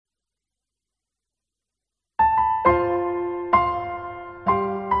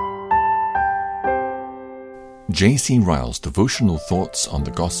J.C. Ryle's Devotional Thoughts on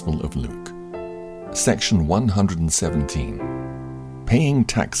the Gospel of Luke. Section 117. Paying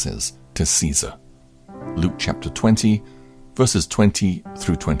Taxes to Caesar. Luke chapter 20, verses 20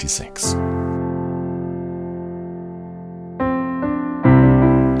 through 26.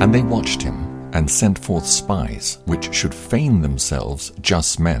 And they watched him, and sent forth spies, which should feign themselves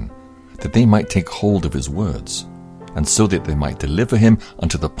just men, that they might take hold of his words, and so that they might deliver him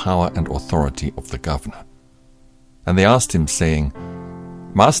unto the power and authority of the governor. And they asked him, saying,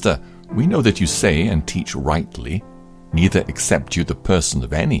 Master, we know that you say and teach rightly, neither accept you the person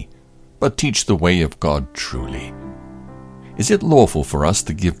of any, but teach the way of God truly. Is it lawful for us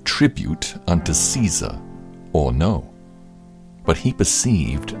to give tribute unto Caesar, or no? But he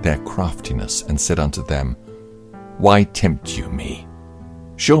perceived their craftiness, and said unto them, Why tempt you me?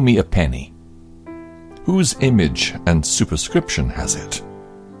 Show me a penny. Whose image and superscription has it?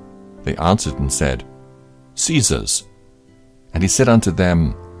 They answered and said, Caesar's. And he said unto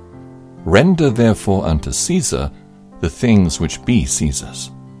them, Render therefore unto Caesar the things which be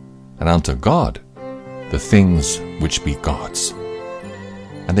Caesar's, and unto God the things which be God's.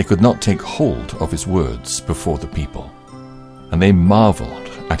 And they could not take hold of his words before the people, and they marveled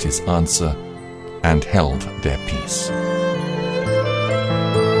at his answer, and held their peace.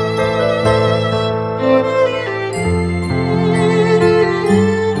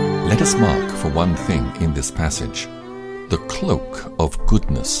 Let us mark for one thing in this passage the cloak of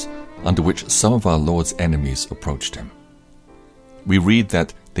goodness under which some of our Lord's enemies approached him. We read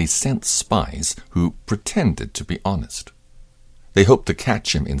that they sent spies who pretended to be honest. They hoped to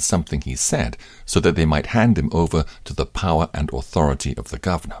catch him in something he said, so that they might hand him over to the power and authority of the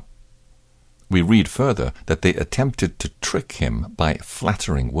governor. We read further that they attempted to trick him by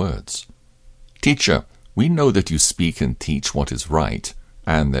flattering words. Teacher, we know that you speak and teach what is right,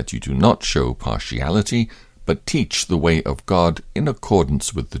 and that you do not show partiality, but teach the way of God in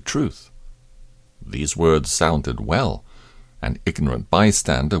accordance with the truth. These words sounded well. An ignorant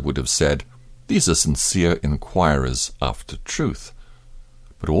bystander would have said, These are sincere inquirers after truth.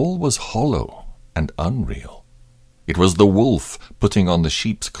 But all was hollow and unreal. It was the wolf putting on the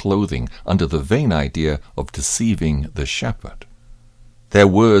sheep's clothing under the vain idea of deceiving the shepherd. Their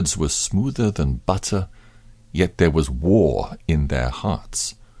words were smoother than butter, yet there was war in their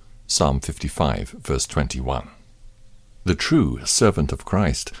hearts. Psalm 55, verse 21. The true servant of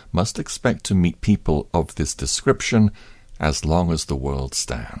Christ must expect to meet people of this description as long as the world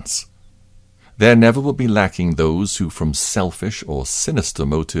stands. There never will be lacking those who from selfish or sinister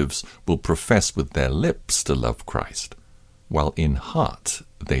motives will profess with their lips to love Christ, while in heart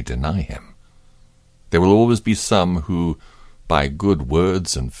they deny him. There will always be some who, by good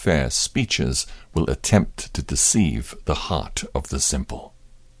words and fair speeches, will attempt to deceive the heart of the simple.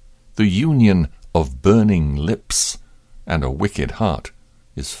 The union of burning lips and a wicked heart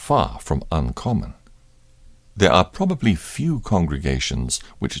is far from uncommon. There are probably few congregations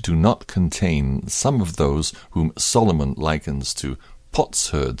which do not contain some of those whom Solomon likens to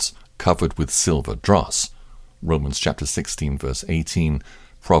potsherds covered with silver dross. Romans chapter 16, verse 18,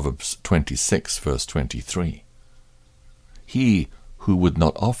 Proverbs 26, verse 23. He who would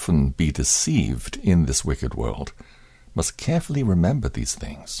not often be deceived in this wicked world must carefully remember these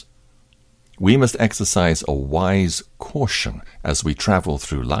things. We must exercise a wise caution as we travel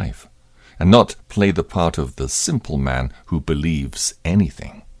through life, and not play the part of the simple man who believes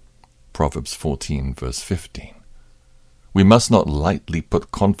anything. Proverbs 14, verse 15. We must not lightly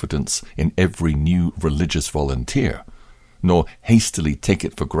put confidence in every new religious volunteer, nor hastily take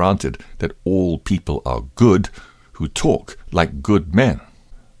it for granted that all people are good who talk like good men.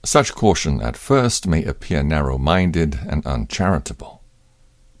 Such caution at first may appear narrow-minded and uncharitable,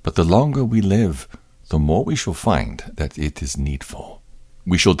 but the longer we live, the more we shall find that it is needful.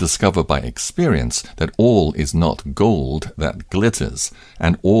 We shall discover by experience that all is not gold that glitters,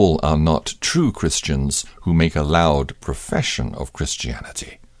 and all are not true Christians who make a loud profession of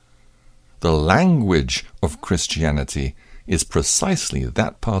Christianity. The language of Christianity is precisely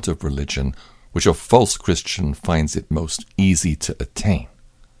that part of religion which a false Christian finds it most easy to attain.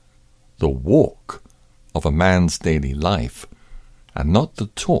 The walk of a man's daily life, and not the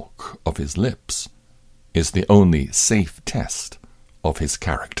talk of his lips, is the only safe test of his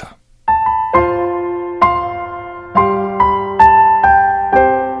character.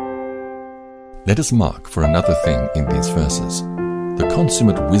 Let us mark for another thing in these verses the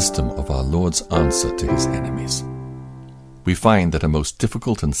consummate wisdom of our Lord's answer to his enemies. We find that a most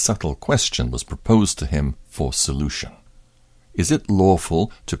difficult and subtle question was proposed to him for solution. Is it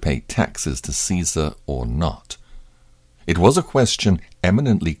lawful to pay taxes to Caesar or not? It was a question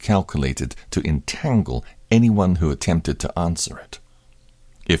eminently calculated to entangle anyone who attempted to answer it.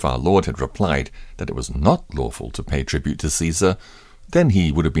 If our Lord had replied that it was not lawful to pay tribute to Caesar, then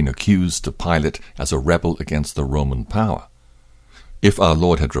he would have been accused to Pilate as a rebel against the Roman power. If our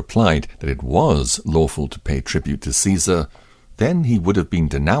Lord had replied that it was lawful to pay tribute to Caesar, then he would have been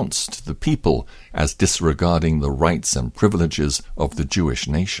denounced to the people as disregarding the rights and privileges of the Jewish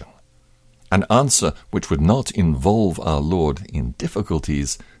nation. An answer which would not involve our Lord in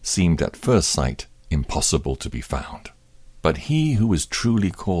difficulties seemed at first sight impossible to be found. But he who is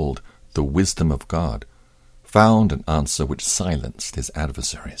truly called the wisdom of God found an answer which silenced his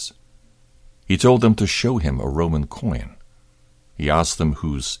adversaries. He told them to show him a Roman coin. He asked them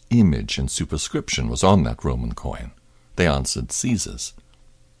whose image and superscription was on that Roman coin. They answered, Caesar's.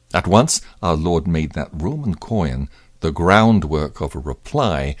 At once our Lord made that Roman coin the groundwork of a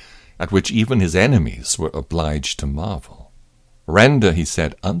reply at which even his enemies were obliged to marvel. Render, he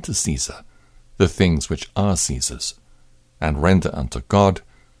said, unto Caesar the things which are Caesar's, and render unto God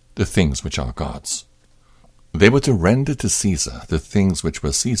the things which are God's. They were to render to Caesar the things which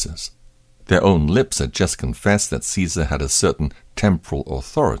were Caesar's. Their own lips had just confessed that Caesar had a certain temporal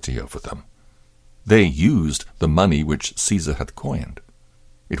authority over them. They used the money which Caesar had coined.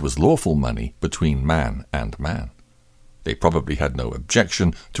 It was lawful money between man and man. They probably had no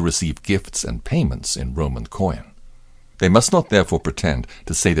objection to receive gifts and payments in Roman coin. They must not therefore pretend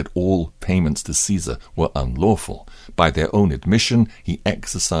to say that all payments to Caesar were unlawful. By their own admission, he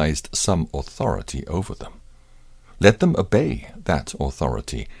exercised some authority over them. Let them obey that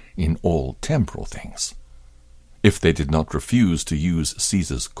authority in all temporal things. If they did not refuse to use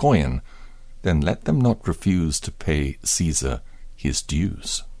Caesar's coin, then let them not refuse to pay Caesar his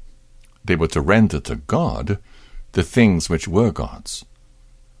dues. They were to render to God the things which were God's.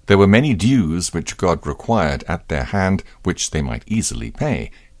 There were many dues which God required at their hand, which they might easily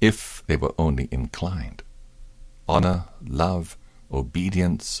pay, if they were only inclined. Honor, love,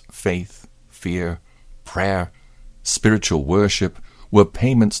 obedience, faith, fear, prayer, spiritual worship were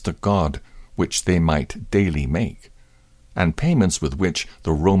payments to God which they might daily make, and payments with which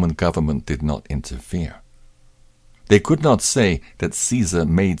the Roman government did not interfere. They could not say that Caesar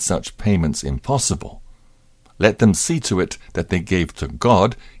made such payments impossible. Let them see to it that they gave to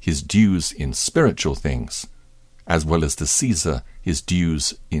God his dues in spiritual things, as well as to Caesar his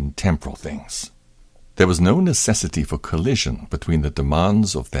dues in temporal things. There was no necessity for collision between the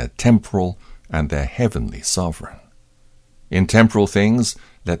demands of their temporal and their heavenly sovereign. In temporal things,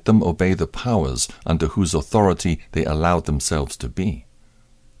 let them obey the powers under whose authority they allowed themselves to be.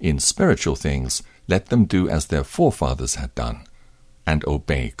 In spiritual things, let them do as their forefathers had done, and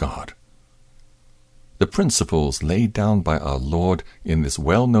obey God. The principles laid down by our Lord in this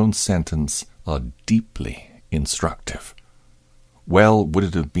well-known sentence are deeply instructive. Well would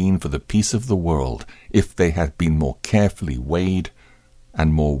it have been for the peace of the world if they had been more carefully weighed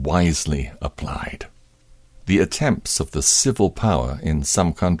and more wisely applied. The attempts of the civil power in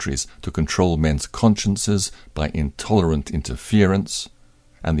some countries to control men's consciences by intolerant interference,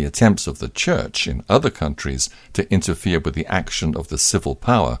 and the attempts of the Church in other countries to interfere with the action of the civil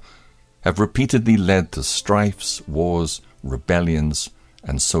power have repeatedly led to strifes, wars, rebellions,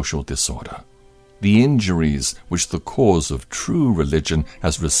 and social disorder. The injuries which the cause of true religion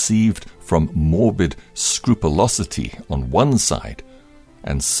has received from morbid scrupulosity on one side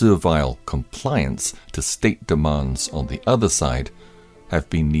and servile compliance to state demands on the other side have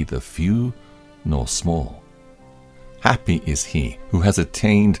been neither few nor small. Happy is he who has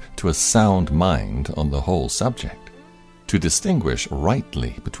attained to a sound mind on the whole subject, to distinguish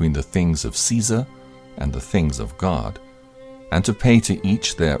rightly between the things of Caesar and the things of God, and to pay to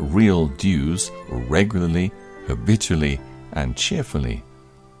each their real dues regularly, habitually, and cheerfully,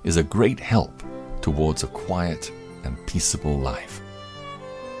 is a great help towards a quiet and peaceable life.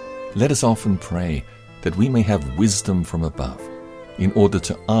 Let us often pray that we may have wisdom from above, in order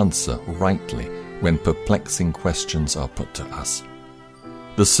to answer rightly when perplexing questions are put to us.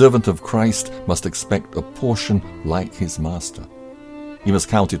 The servant of Christ must expect a portion like his master. He must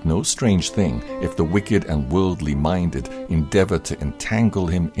count it no strange thing if the wicked and worldly-minded endeavor to entangle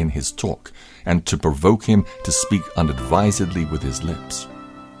him in his talk and to provoke him to speak unadvisedly with his lips.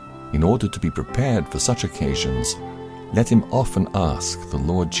 In order to be prepared for such occasions, let him often ask the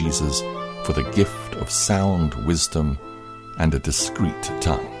Lord Jesus for the gift of sound wisdom and a discreet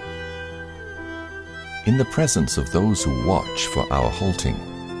tongue. In the presence of those who watch for our halting,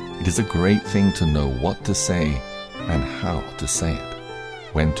 it is a great thing to know what to say and how to say it,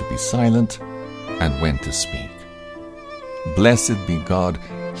 when to be silent and when to speak. Blessed be God,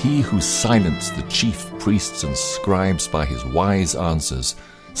 he who silenced the chief priests and scribes by his wise answers,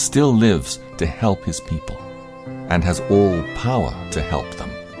 still lives to help his people and has all power to help them.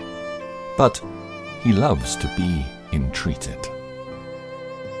 But he loves to be entreated.